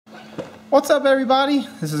What's up, everybody?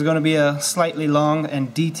 This is going to be a slightly long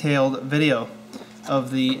and detailed video of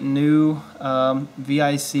the new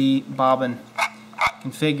VIC Bobbin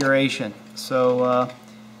configuration. So,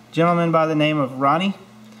 gentleman by the name of Ronnie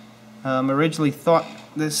originally thought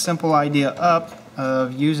this simple idea up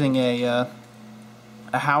of using a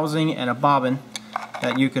housing and a bobbin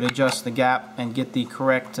that you could adjust the gap and get the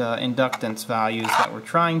correct inductance values that we're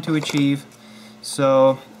trying to achieve.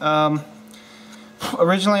 So,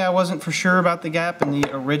 originally I wasn't for sure about the gap in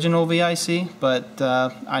the original VIC, but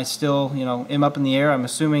I still, am up in the air. I'm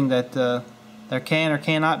assuming that there can or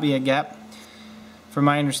cannot be a gap. From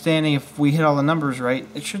my understanding, if we hit all the numbers right,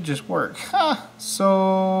 it should just work.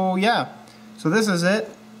 So yeah, so this is it,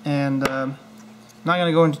 and I'm not going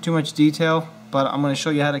to go into too much detail, but I'm going to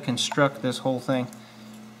show you how to construct this whole thing.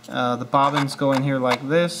 The bobbins go in here like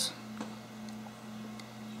this.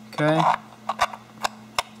 Okay.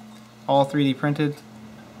 All 3D printed.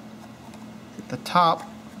 The top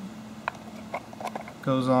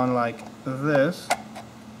goes on like this.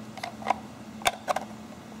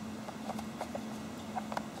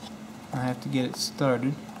 I have to get it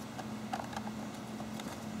started.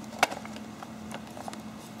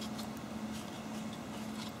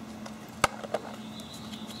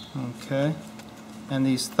 Okay. And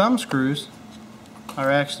these thumb screws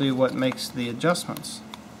are actually what makes the adjustments.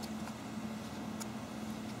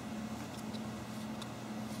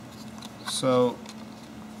 So,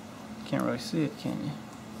 can't really see it, can you?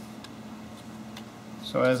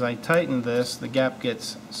 So as I tighten this, the gap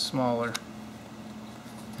gets smaller.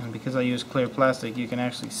 And because I use clear plastic, you can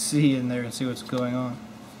actually see in there and see what's going on.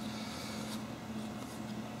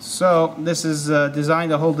 So this is designed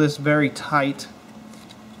to hold this very tight.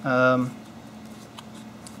 And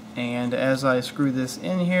as I screw this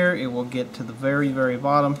in here, it will get to the very, very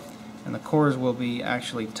bottom, and the cores will be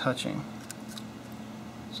actually touching.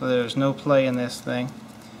 So there's no play in this thing.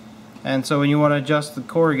 And so when you want to adjust the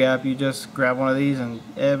core gap, you just grab one of these and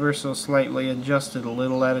ever so slightly adjust it a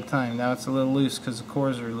little at a time. Now it's a little loose because the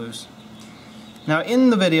cores are loose. Now in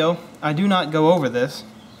the video, I do not go over this,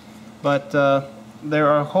 but there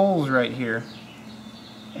are holes right here.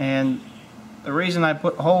 And the reason I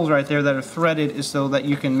put holes right there that are threaded is so that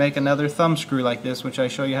you can make another thumb screw like this, which I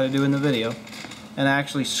show you how to do in the video, and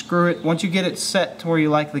actually screw it. Once you get it set to where you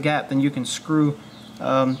like the gap, then you can screw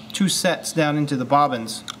 2 sets down into the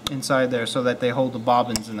bobbins inside there so that they hold the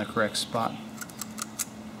bobbins in the correct spot.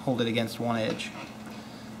 Hold it against one edge.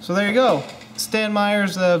 So there you go. Stan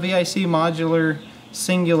Meyer's VIC modular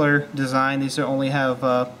singular design. These are only have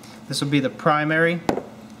this will be the primary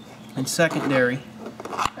and secondary,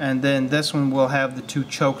 and then this one will have the 2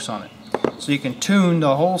 chokes on it. So you can tune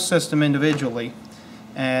the whole system individually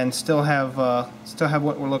and still have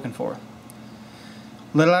what we're looking for.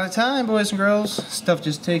 Little at a time, boys and girls. Stuff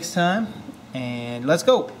just takes time. And let's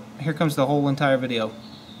go. Here comes the whole entire video.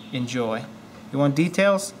 Enjoy. You want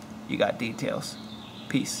details? You got details.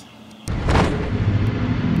 Peace.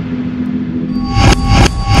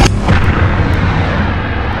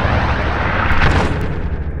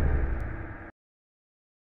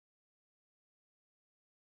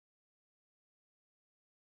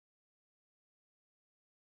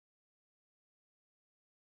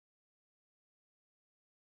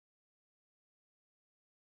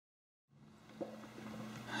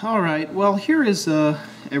 Alright, well, here is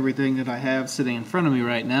everything that I have sitting in front of me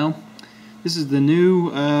right now. This is the new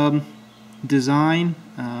design.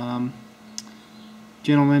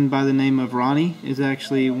 Gentleman by the name of Ronnie is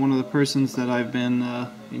actually one of the persons that I've been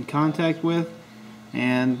in contact with.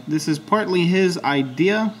 And this is partly his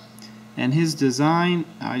idea and his design.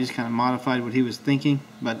 I just kind of modified what he was thinking,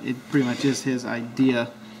 but it pretty much is his idea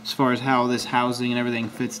as far as how this housing and everything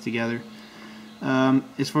fits together.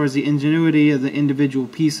 As far as the ingenuity of the individual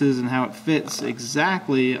pieces and how it fits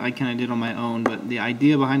exactly, I kind of did on my own, but the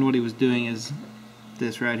idea behind what he was doing is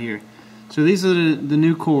this right here. So these are the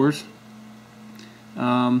new cores.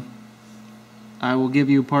 I will give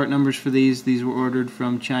you part numbers for these. These were ordered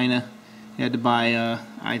from China. You had to buy,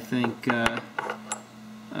 I think,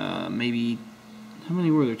 maybe, how many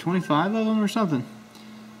were there? 25 of them or something.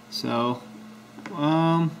 So,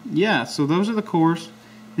 yeah, so those are the cores.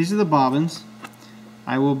 These are the bobbins.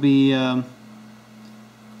 I will be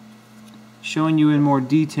showing you in more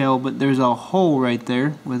detail, but there's a hole right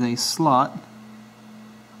there with a slot.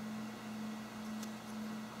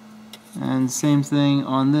 And same thing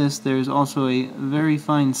on this, there's also a very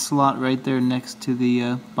fine slot right there next to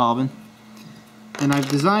the bobbin. And I've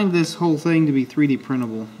designed this whole thing to be 3D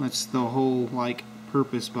printable. That's the whole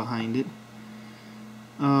purpose behind it.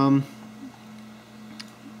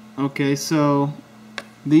 Okay, so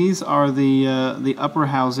these are the upper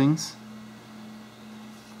housings,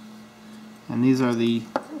 and these are the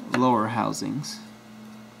lower housings.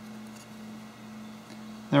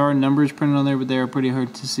 There are numbers printed on there, but they are pretty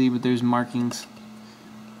hard to see, but there's markings.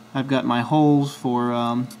 I've got my holes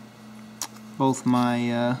for both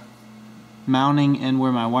my mounting and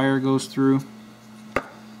where my wire goes through.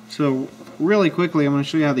 So really quickly, I'm going to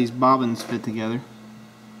show you how these bobbins fit together.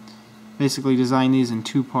 Basically design these in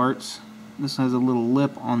two parts. This has a little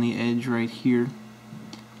lip on the edge right here.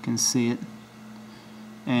 You can see it.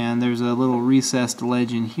 And there's a little recessed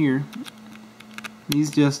ledge in here.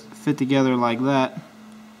 These just fit together like that.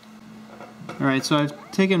 Alright, so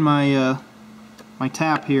I've taken my my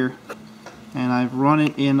tap here and I've run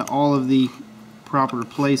it in all of the proper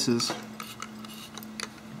places.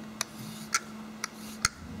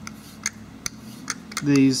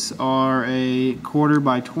 These are a 1/4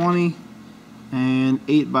 by 20 and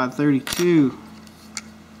 8 by 32.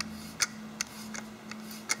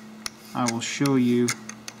 I will show you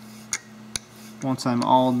once I'm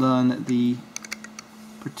all done the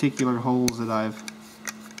particular holes that I've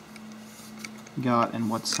got and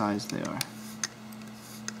what size they are.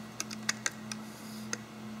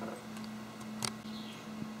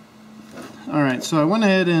 Alright, so I went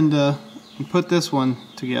ahead and put this one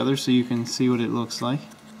together so you can see what it looks like.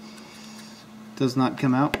 It does not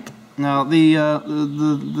come out. Now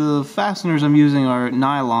the fasteners I'm using are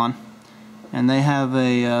nylon, and they have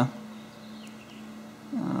a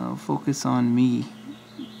focus on me.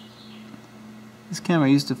 This camera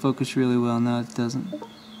used to focus really well, now it doesn't.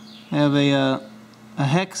 They have a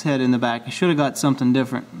hex head in the back. I should have got something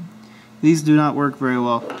different. These do not work very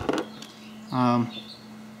well.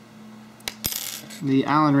 The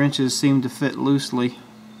Allen wrenches seem to fit loosely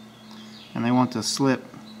and they want to slip.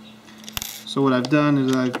 So what I've done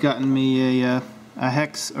is I've gotten me a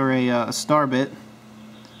hex or a star bit.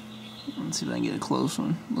 Let's see if I can get a close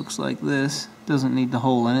one. Looks like this. Doesn't need the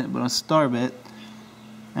hole in it, but a star bit.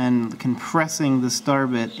 And compressing the star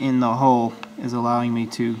bit in the hole is allowing me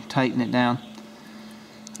to tighten it down.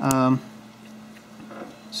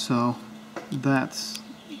 So that's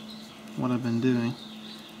what I've been doing.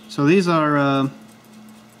 So these are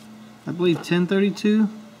I believe 1032,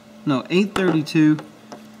 no 832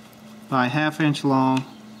 by 1/2 inch long.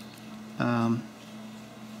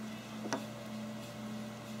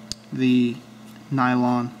 The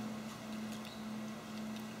nylon,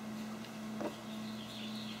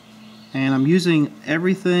 and I'm using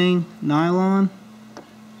everything nylon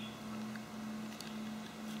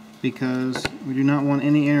because we do not want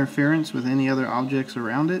any interference with any other objects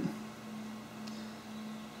around it.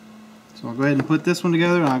 So I'll go ahead and put this one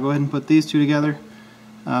together, and I'll go ahead and put these two together.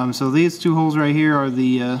 So these two holes right here are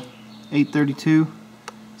the 832.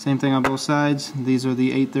 Same thing on both sides. These are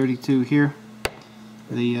the 832 here.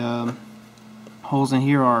 The holes in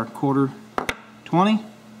here are 1/4 20,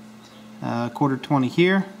 1/4 20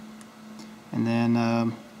 here, and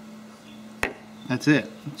then that's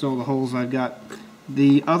it. That's all the holes I've got.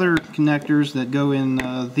 The other connectors that go in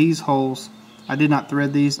these holes, I did not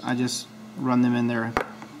thread these. I just run them in there.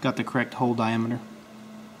 Got the correct hole diameter.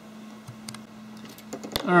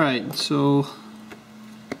 Alright, so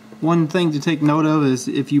one thing to take note of is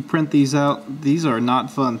if you print these out, these are not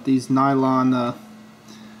fun. These nylon,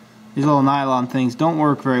 these little nylon things don't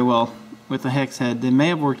work very well with the hex head. They may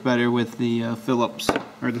have worked better with the Phillips,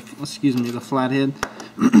 or the, excuse me, the flathead.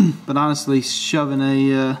 But honestly, shoving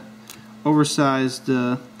a oversized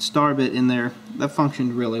star bit in there, that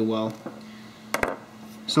functioned really well.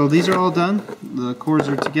 So these are all done. The cores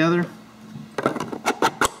are together.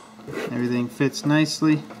 Everything fits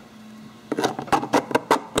nicely.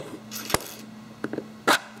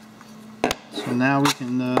 So now we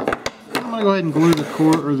can, I'm going to go ahead and glue the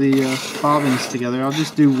core or the bobbins together. I'll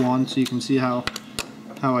just do one so you can see how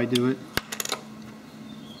I do it.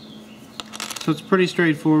 So it's pretty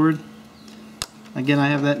straightforward. Again, I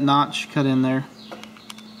have that notch cut in there.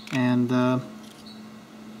 And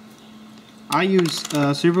I use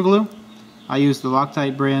super glue. I use the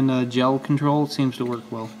Loctite brand gel control. It seems to work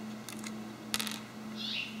well.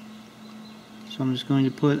 So I'm just going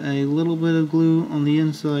to put a little bit of glue on the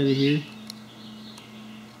inside of here,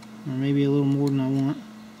 or maybe a little more than I want.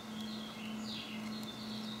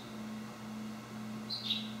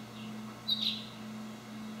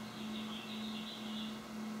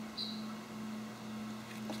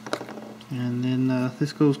 And then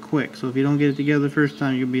this goes quick, so if you don't get it together the first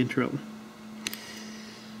time, you'll be in trouble.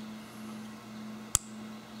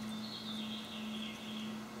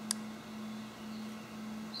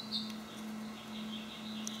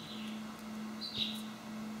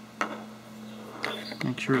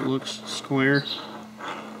 Make sure it looks square.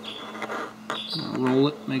 Roll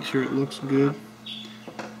it, make sure it looks good.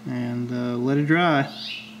 and let it dry.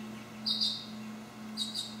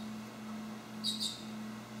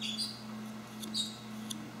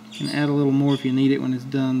 You can add a little more if you need it when it's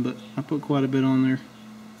done, but I put quite a bit on there.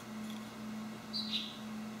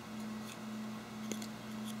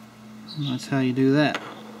 And that's how you do that.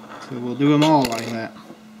 So we'll do them all like that.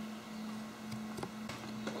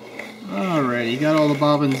 Alrighty, got all the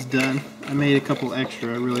bobbins done. I made a couple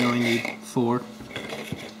extra, I really only need 4.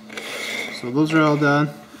 So those are all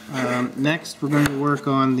done. Next we're going to work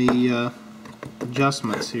on the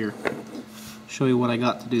adjustments here. Show you what I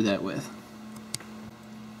got to do that with.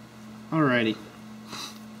 Alrighty.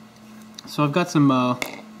 So I've got some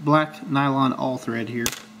black nylon all thread here.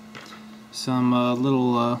 Some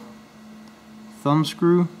little thumb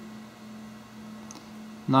screw.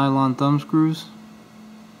 Nylon thumb screws.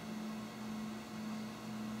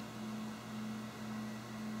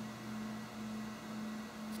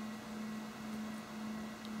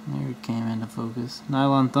 There it came into focus.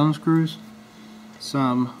 Nylon thumb screws.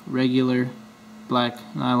 Some regular black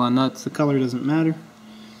nylon nuts. The color doesn't matter.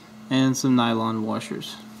 And some nylon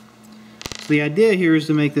washers. So the idea here is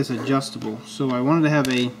to make this adjustable. So I wanted to have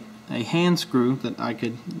a hand screw that I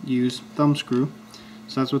could use, thumb screw.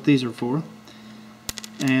 So that's what these are for.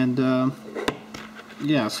 And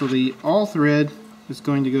yeah, so the all thread is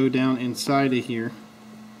going to go down inside of here.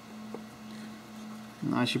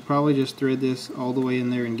 And I should probably just thread this all the way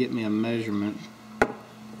in there and get me a measurement.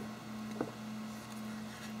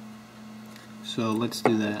 So let's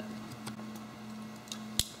do that.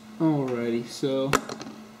 Alrighty, so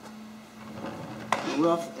the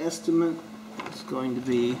rough estimate is going to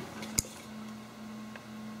be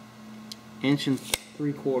 1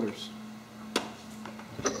 3/4 inches.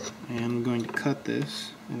 And I'm going to cut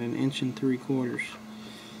this at 1 3/4 inches.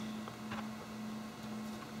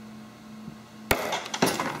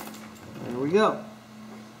 There we go.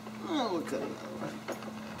 Oh, we'll cut another one.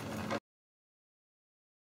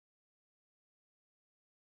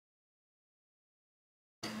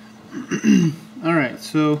 Alright,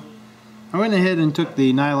 so I went ahead and took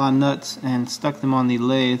the nylon nuts and stuck them on the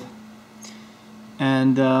lathe,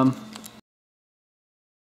 and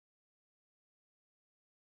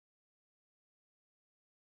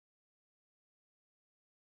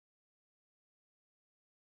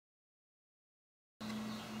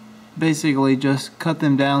basically just cut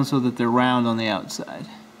them down so that they're round on the outside.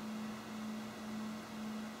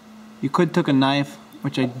 You could take a knife,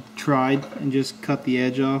 which I tried, and just cut the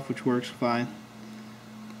edge off, which works fine.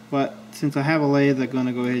 But since I have a lathe, I'm going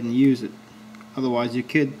to go ahead and use it. Otherwise, you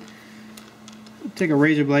could take a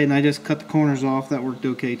razor blade, and I just cut the corners off. That worked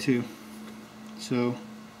okay too. So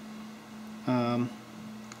I'll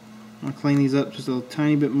clean these up just a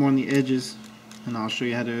tiny bit more on the edges, and I'll show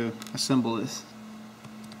you how to assemble this.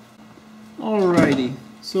 Alrighty,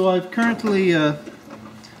 so I've currently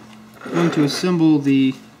going to assemble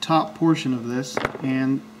the top portion of this,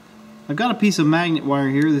 and I've got a piece of magnet wire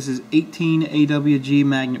here. This is 18 AWG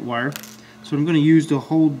magnet wire, so I'm going to use to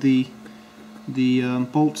hold the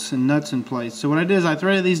bolts and nuts in place. So what I did is I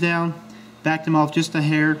threaded these down, backed them off just a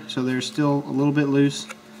hair so they're still a little bit loose,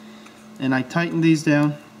 and I tightened these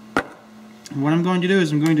down. And what I'm going to do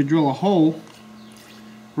is I'm going to drill a hole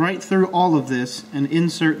right through all of this and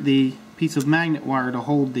insert the piece of magnet wire to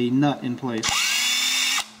hold the nut in place.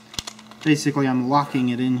 Basically, I'm locking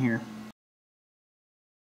it in here.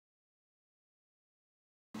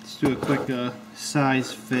 Let's do a quick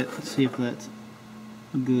size fit. Let's see if that's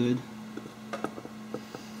good.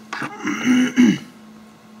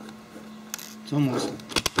 It's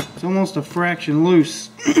almost a fraction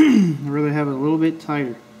loose. I really have it a little bit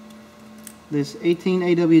tighter. This 18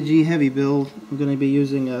 AWG heavy build, I'm going to be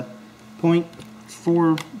using a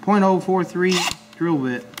 0.043 drill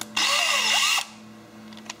bit.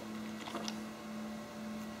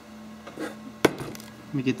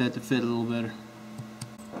 Let me get that to fit a little better.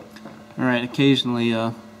 Alright, occasionally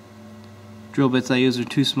drill bits I use are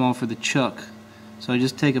too small for the chuck, so I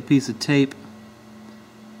just take a piece of tape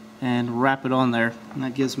and wrap it on there, and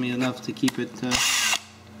that gives me enough to keep it in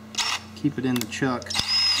the chuck.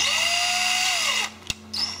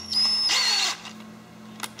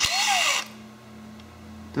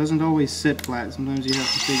 Doesn't always sit flat, sometimes you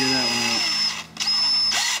have to figure that one out.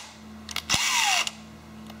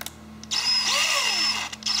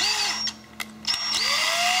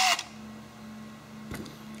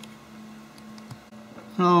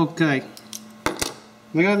 Okay,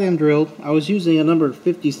 I got them drilled. I was using a number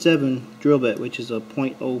 57 drill bit, which is a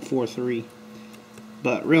 0.043.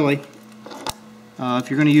 But really, if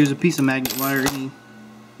you're going to use a piece of magnet wire,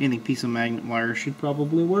 any piece of magnet wire should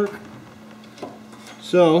probably work.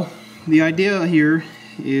 So the idea here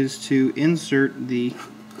is to insert the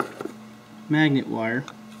magnet wire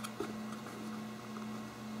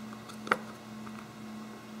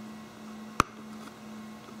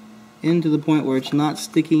into the point where it's not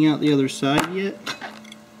sticking out the other side yet,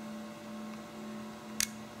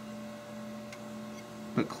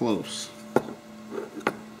 but close.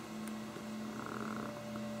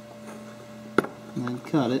 And then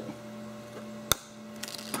cut it.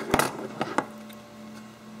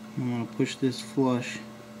 I'm going to push this flush.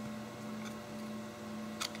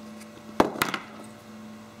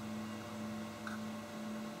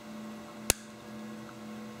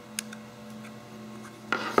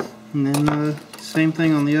 And then same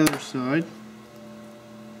thing on the other side.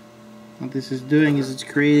 What this is doing is it's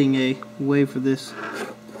creating a way for this.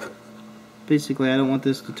 Basically, I don't want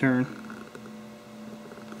this to turn.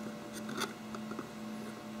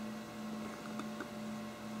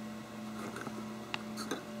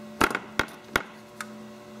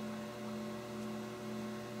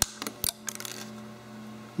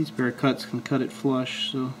 These pair of cuts can cut it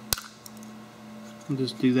flush, so I'll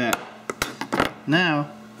just do that. Now,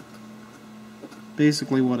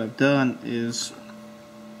 basically what I've done is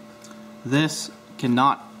this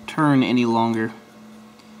cannot turn any longer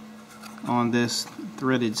on this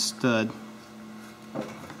threaded stud.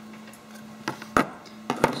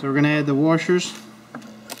 So we're going to add the washers.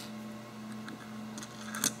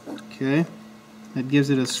 Okay, that gives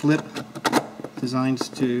it a slip designed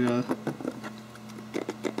to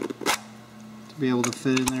be able to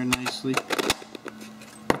fit in there nicely.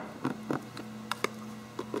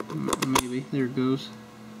 Maybe, there it goes.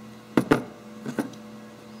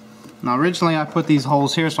 Now originally I put these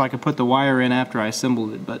holes here so I could put the wire in after I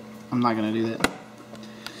assembled it, but I'm not going to do that.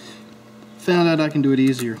 Found out I can do it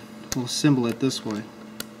easier. We'll assemble it this way.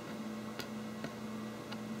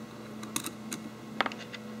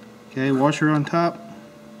 Okay, washer on top.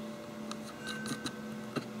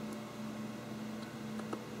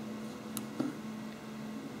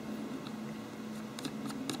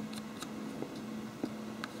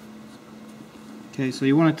 Okay, so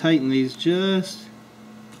you want to tighten these just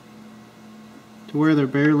to where they're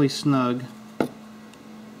barely snug.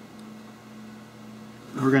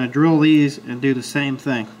 We're going to drill these and do the same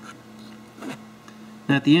thing.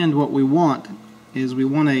 And at the end, what we want is we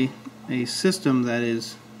want a system that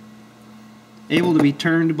is able to be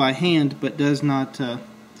turned by hand, but does not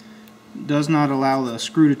allow the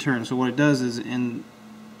screw to turn. So what it does is, in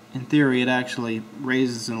theory, it actually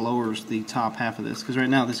raises and lowers the top half of this, because right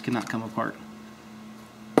now this cannot come apart.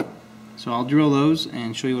 So I'll drill those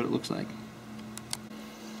and show you what it looks like.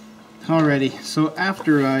 Alrighty, so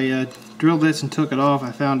after I drilled this and took it off,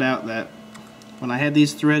 I found out that when I had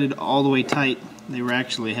these threaded all the way tight, they were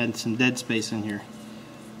actually had some dead space in here.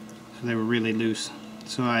 So they were really loose.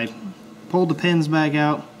 So I pulled the pins back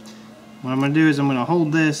out. What I'm going to do is I'm going to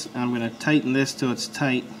hold this and I'm going to tighten this till it's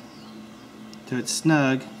tight, till it's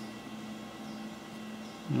snug.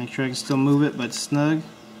 Make sure I can still move it, but snug.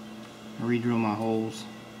 I re-drill my holes.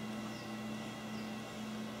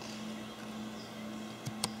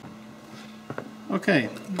 Okay,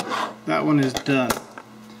 that one is done.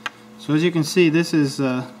 So as you can see, this is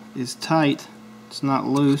tight. It's not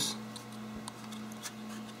loose.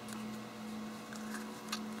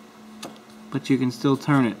 But you can still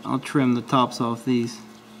turn it. I'll trim the tops off these.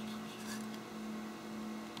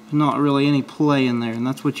 Not really any play in there, and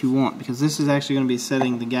that's what you want, because this is actually going to be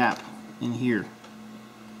setting the gap in here.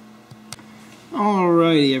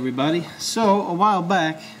 Alrighty, everybody. So a while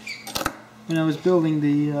back, when I was building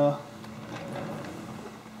the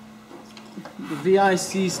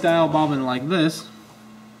VIC style bobbin like this,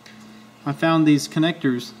 I found these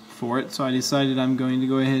connectors for it, so I decided I'm going to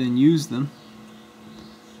go ahead and use them.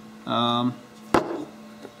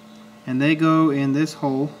 And they go in this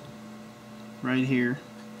hole right here.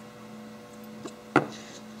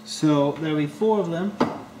 So there'll be 4 of them,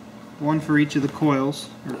 one for each of the coils,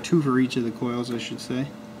 or 2 for each of the coils, I should say.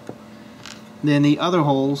 Then the other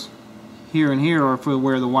holes here and here are for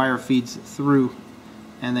where the wire feeds through,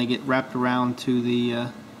 and they get wrapped around to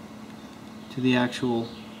the actual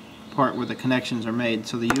part where the connections are made,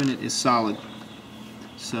 so the unit is solid.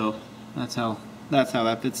 So that's how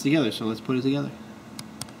that fits together. So let's put it together.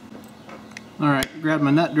 Alright, grab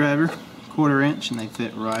my nut driver, 1/4 inch, and they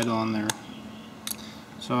fit right on there.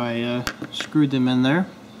 So I screwed them in there.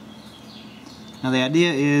 Now the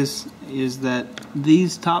idea is that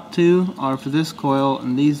these top 2 are for this coil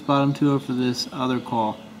and these bottom 2 are for this other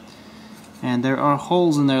coil. And there are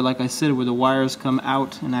holes in there, like I said, where the wires come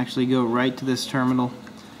out and actually go right to this terminal.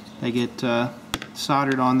 They get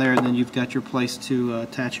soldered on there, and then you've got your place to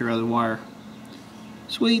attach your other wire.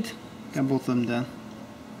 Sweet, got both of them done.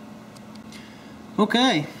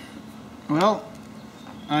 Okay, well,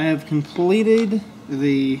 I have completed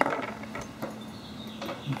the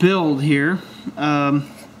build here.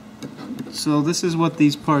 So this is what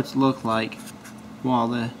these parts look like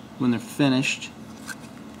when they're finished.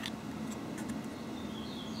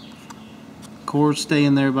 Cores stay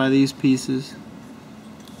in there by these pieces.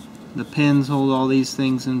 The pins hold all these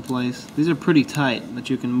things in place. These are pretty tight,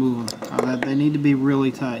 but you can move them. They need to be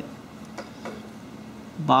really tight.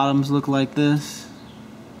 Bottoms look like this.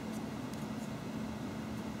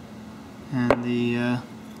 And the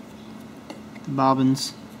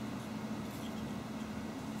bobbins.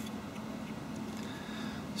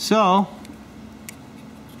 So,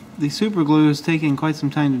 the super glue is taking quite some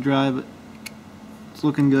time to dry, but it's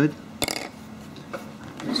looking good.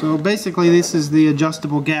 So basically this is the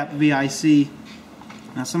adjustable gap VIC.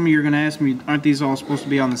 Now some of you are going to ask me, aren't these all supposed to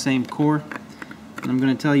be on the same core? And I'm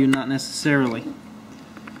going to tell you not necessarily.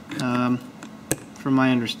 From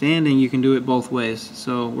my understanding, you can do it both ways.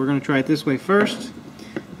 So we're going to try it this way first.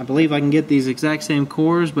 I believe I can get these exact same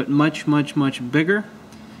cores, but much bigger.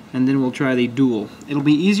 And then we'll try the dual. It'll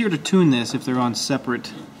be easier to tune this if they're on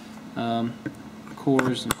separate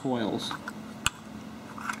cores and coils.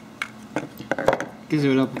 Guess it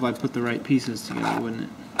would help if I put the right pieces together, wouldn't it?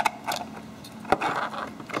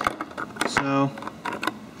 So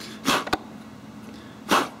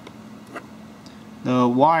the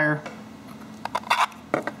wire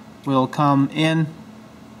will come in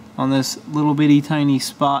on this little bitty tiny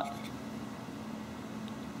spot.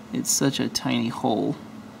 It's such a tiny hole.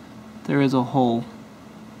 There is a hole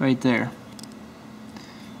right there.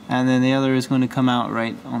 And then the other is going to come out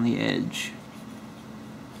right on the edge.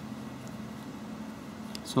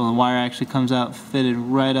 So the wire actually comes out fitted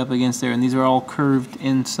right up against there, and these are all curved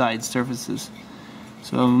inside surfaces.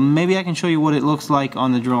 So maybe I can show you what it looks like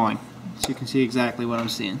on the drawing, so you can see exactly what I'm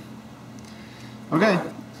seeing. Okay,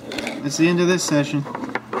 that's the end of this session.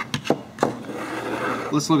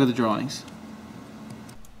 Let's look at the drawings.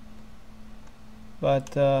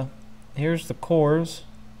 But here's the cores.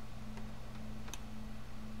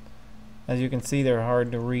 As you can see, they're hard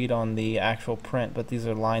to read on the actual print, but these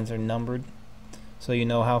lines are numbered, so you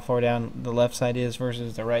know how far down the left side is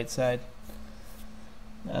versus the right side.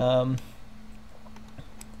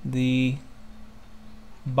 The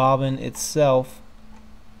bobbin itself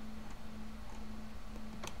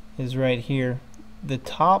is right here. The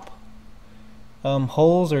top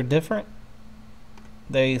holes are different.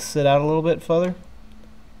 They sit out a little bit further,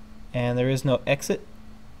 and there is no exit,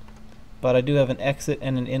 but I do have an exit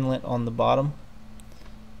and an inlet on the bottom,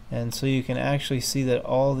 and so you can actually see that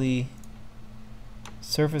all the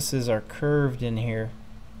surfaces are curved in here.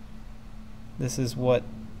 This is what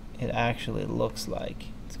it actually looks like.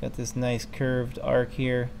 It's got this nice curved arc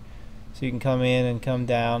here, so you can come in and come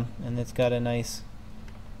down, and it's got a nice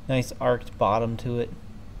arced bottom to it.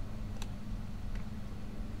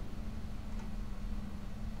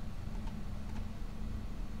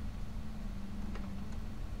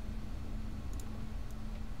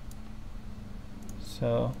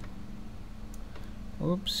 So,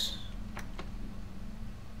 oops,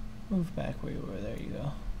 move back where you were, there you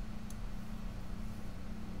go.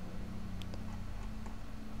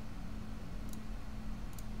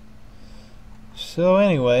 So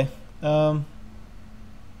anyway, that's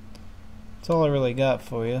all I really got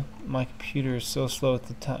for you. My computer is so slow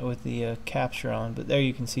with the capture on, but there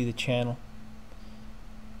you can see the channel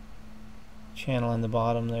in the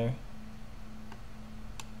bottom there.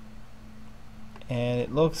 And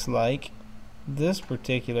it looks like this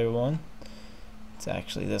particular one, it's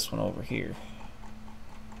actually this one over here.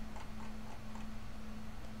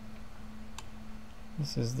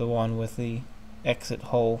 This is the one with the exit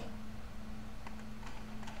hole.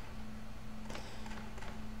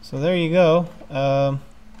 So there you go.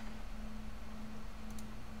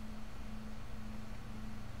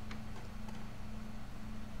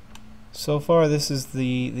 So far this is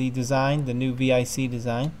the design, the new VIC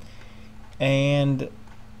design. And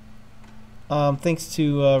thanks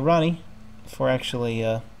to Ronnie for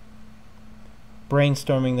actually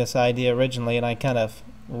brainstorming this idea originally, and I kind of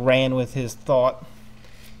ran with his thought.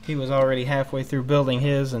 He was already halfway through building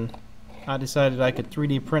his, and I decided I could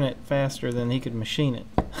 3D print it faster than he could machine it.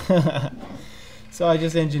 So I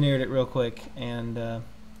just engineered it real quick, and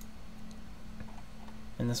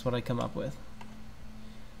that's what I come up with.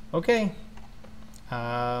 Okay,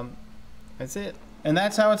 that's it. And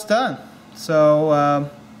that's how it's done. So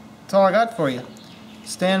that's all I got for you.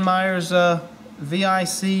 Stan Meyer's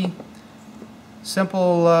VIC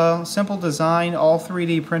simple design, all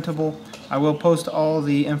 3D printable. I will post all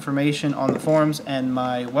the information on the forums and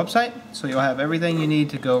my website, so you'll have everything you need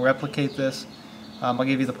to go replicate this. I'll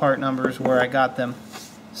give you the part numbers, where I got them,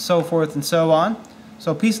 so forth and so on.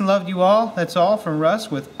 So peace and love to you all. That's all from Russ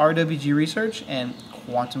with RWG Research and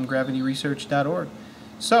QuantumGravityResearch.org.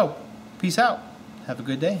 So, peace out. Have a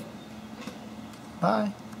good day.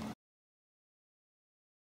 Bye.